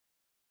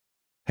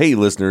Hey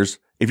listeners,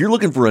 if you're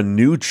looking for a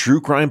new true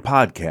crime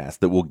podcast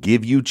that will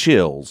give you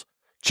chills,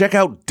 check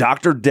out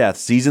Dr. Death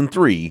Season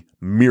 3,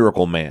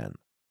 Miracle Man.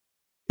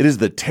 It is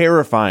the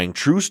terrifying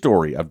true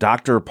story of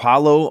Dr.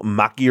 Paolo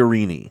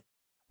Macchiarini,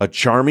 a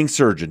charming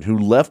surgeon who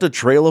left a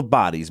trail of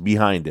bodies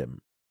behind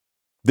him.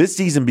 This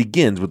season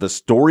begins with a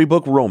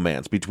storybook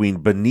romance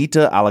between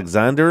Benita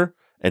Alexander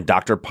and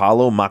Dr.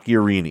 Paolo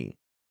Macchiarini.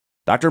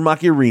 Dr.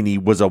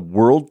 Macchiarini was a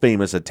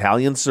world-famous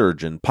Italian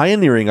surgeon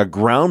pioneering a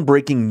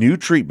groundbreaking new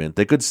treatment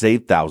that could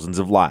save thousands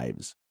of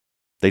lives.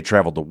 They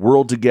traveled the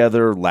world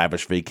together,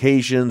 lavish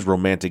vacations,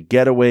 romantic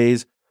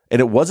getaways, and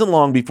it wasn't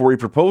long before he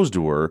proposed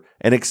to her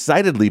and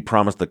excitedly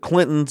promised the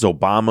Clintons,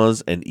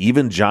 Obamas, and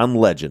even John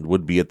Legend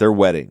would be at their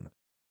wedding.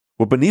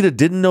 What Benita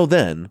didn't know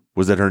then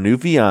was that her new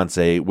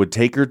fiancé would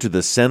take her to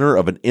the center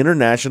of an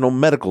international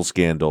medical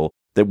scandal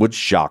that would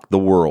shock the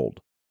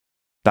world.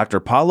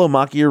 Dr. Paolo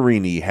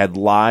Macchiarini had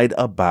lied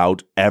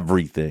about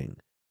everything,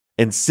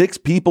 and 6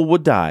 people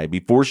would die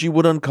before she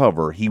would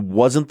uncover he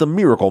wasn't the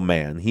miracle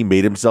man he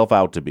made himself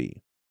out to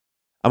be.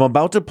 I'm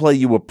about to play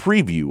you a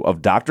preview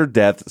of Dr.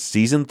 Death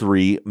Season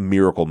 3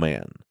 Miracle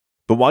Man.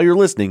 But while you're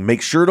listening,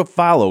 make sure to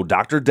follow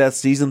Dr. Death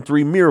Season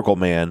 3 Miracle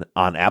Man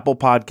on Apple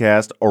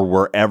Podcast or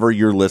wherever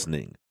you're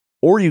listening.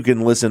 Or you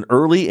can listen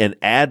early and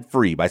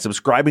ad-free by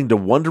subscribing to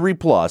Wondery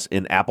Plus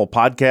in Apple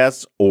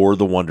Podcasts or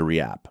the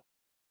Wondery app.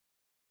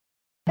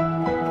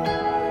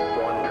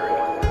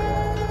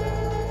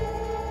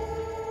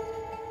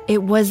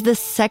 It was the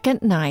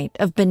second night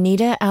of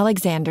Benita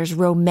Alexander's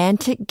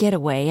romantic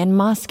getaway in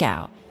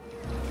Moscow.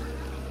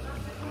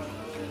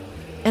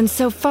 And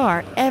so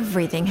far,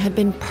 everything had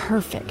been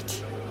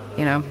perfect.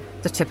 You know,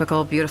 the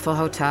typical beautiful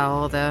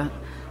hotel, the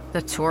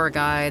tour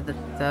guide,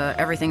 the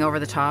everything over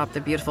the top,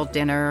 the beautiful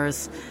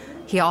dinners.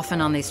 He often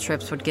on these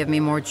trips would give me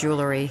more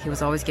jewelry. He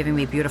was always giving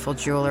me beautiful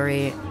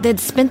jewelry. They'd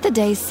spent the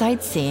day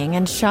sightseeing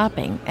and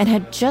shopping and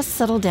had just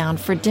settled down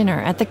for dinner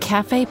at the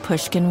Cafe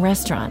Pushkin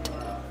restaurant.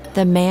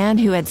 The man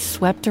who had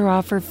swept her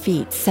off her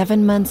feet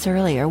 7 months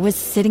earlier was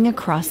sitting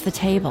across the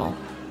table.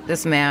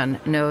 This man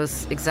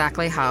knows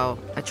exactly how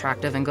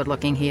attractive and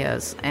good-looking he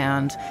is,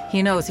 and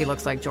he knows he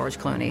looks like George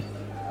Clooney.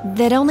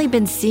 They'd only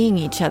been seeing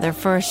each other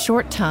for a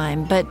short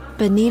time, but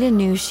Benita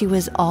knew she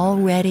was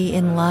already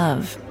in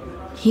love.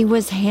 He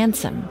was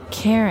handsome,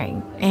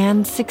 caring,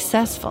 and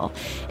successful.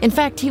 In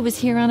fact, he was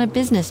here on a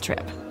business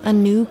trip, a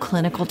new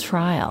clinical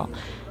trial.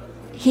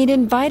 He'd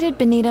invited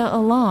Benita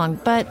along,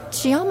 but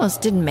she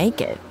almost didn't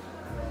make it.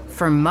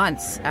 For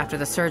months after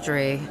the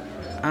surgery,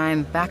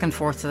 I'm back and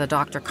forth to the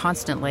doctor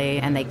constantly,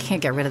 and they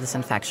can't get rid of this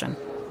infection.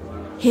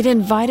 He'd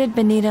invited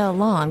Benita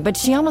along, but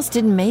she almost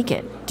didn't make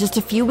it. Just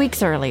a few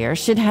weeks earlier,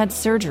 she'd had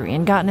surgery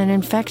and gotten an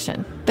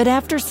infection. But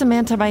after some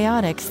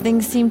antibiotics,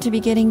 things seemed to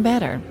be getting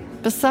better.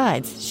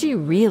 Besides, she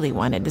really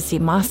wanted to see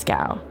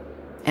Moscow.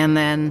 And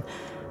then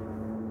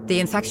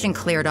the infection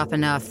cleared up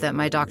enough that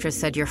my doctor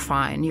said, "You're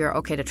fine, you're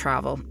okay to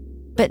travel."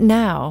 But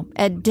now,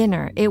 at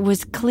dinner, it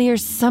was clear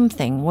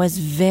something was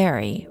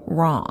very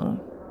wrong.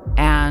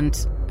 And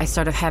I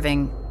started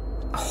having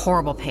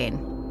horrible pain,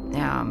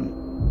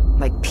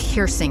 like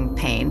piercing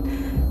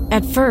pain.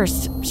 At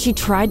first, she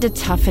tried to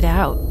tough it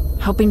out,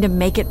 hoping to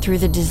make it through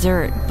the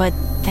dessert, but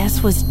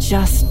this was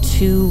just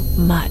too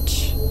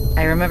much.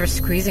 I remember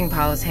squeezing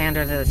Paolo's hand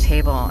under the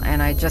table,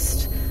 and I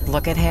just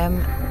look at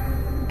him,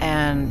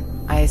 and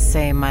I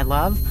say, "My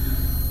love,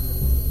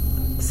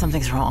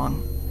 something's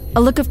wrong." A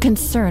look of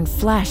concern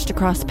flashed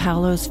across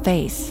Paolo's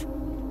face.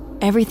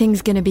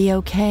 "Everything's gonna be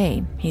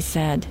okay," he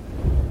said.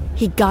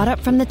 He got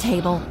up from the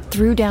table,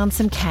 threw down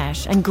some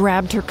cash, and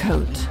grabbed her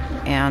coat.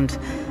 And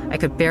I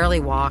could barely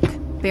walk,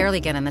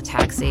 barely get in the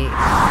taxi.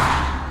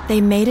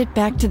 They made it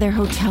back to their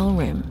hotel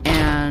room.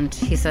 And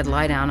he said,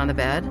 "Lie down on the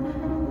bed."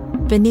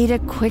 Benita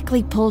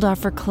quickly pulled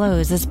off her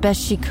clothes as best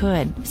she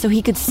could so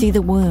he could see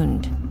the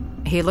wound.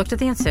 He looked at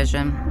the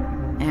incision,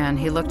 and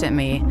he looked at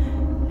me,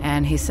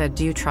 and he said,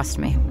 "Do you trust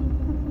me?"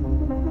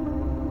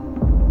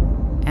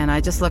 And I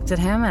just looked at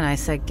him and I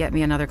said, "Get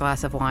me another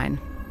glass of wine."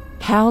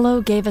 Paolo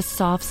gave a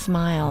soft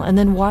smile and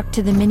then walked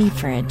to the mini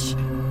fridge.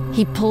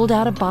 He pulled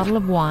out a bottle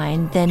of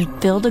wine, then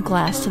filled a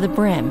glass to the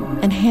brim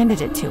and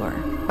handed it to her.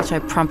 Which I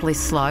promptly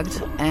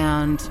slugged,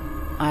 and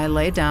I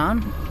lay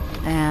down,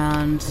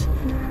 and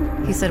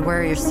he said, "Where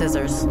are your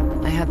scissors?"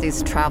 I had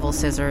these travel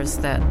scissors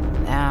that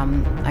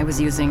I was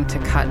using to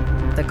cut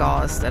the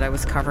gauze that I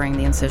was covering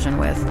the incision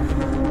with.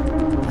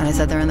 And I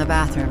said, "They're in the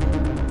bathroom."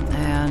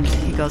 And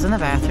he goes in the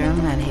bathroom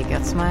and he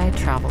gets my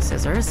travel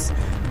scissors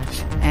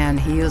and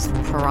he used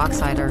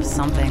peroxide or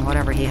something,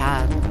 whatever he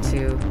had,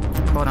 to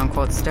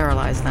quote-unquote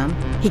sterilize them.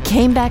 He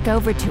came back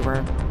over to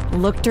her,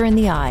 looked her in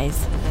the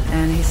eyes.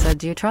 And he said,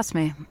 "Do you trust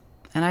me?"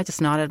 And I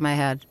just nodded my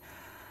head.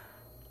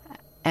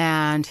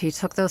 And he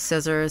took those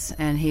scissors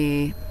and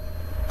he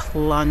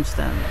plunged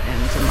them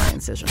into my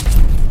incision.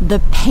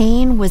 The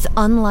pain was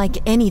unlike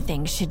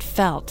anything she'd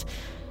felt.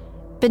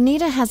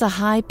 Benita has a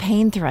high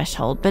pain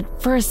threshold, but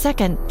for a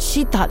second,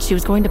 she thought she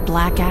was going to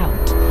black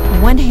out.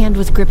 One hand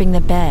was gripping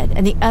the bed,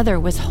 and the other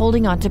was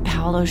holding onto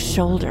Paolo's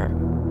shoulder.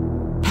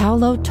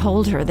 Paolo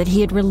told her that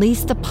he had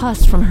released the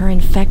pus from her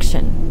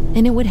infection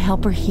and it would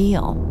help her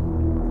heal.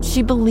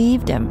 She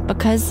believed him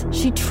because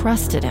she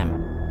trusted him.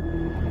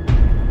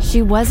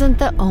 She wasn't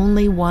the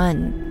only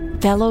one.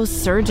 Fellow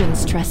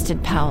surgeons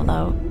trusted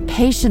Paolo.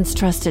 Patients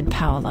trusted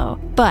Paolo.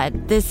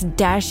 But this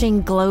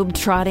dashing,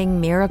 globe-trotting,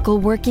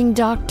 miracle-working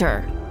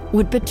doctor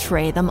would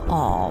betray them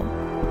all.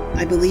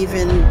 I believe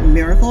in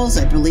miracles.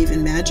 I believe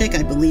in magic.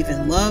 I believe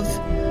in love.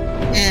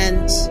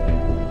 And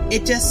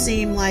it just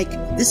seemed like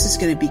this is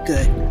going to be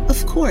good.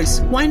 Of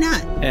course, why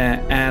not?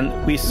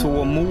 And we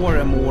saw more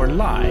and more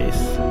lies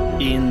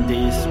in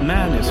these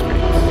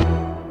manuscripts.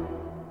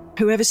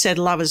 Whoever said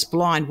love is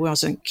blind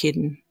wasn't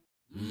kidding.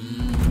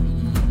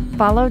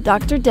 Follow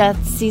Dr.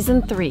 Death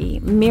Season 3,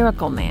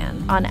 Miracle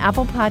Man, on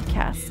Apple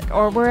Podcasts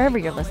or wherever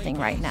you're listening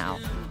right now.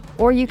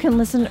 Or you can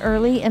listen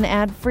early and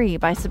ad-free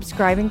by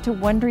subscribing to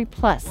Wondery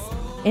Plus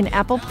in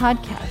Apple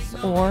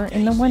Podcasts or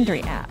in the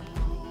Wondery app.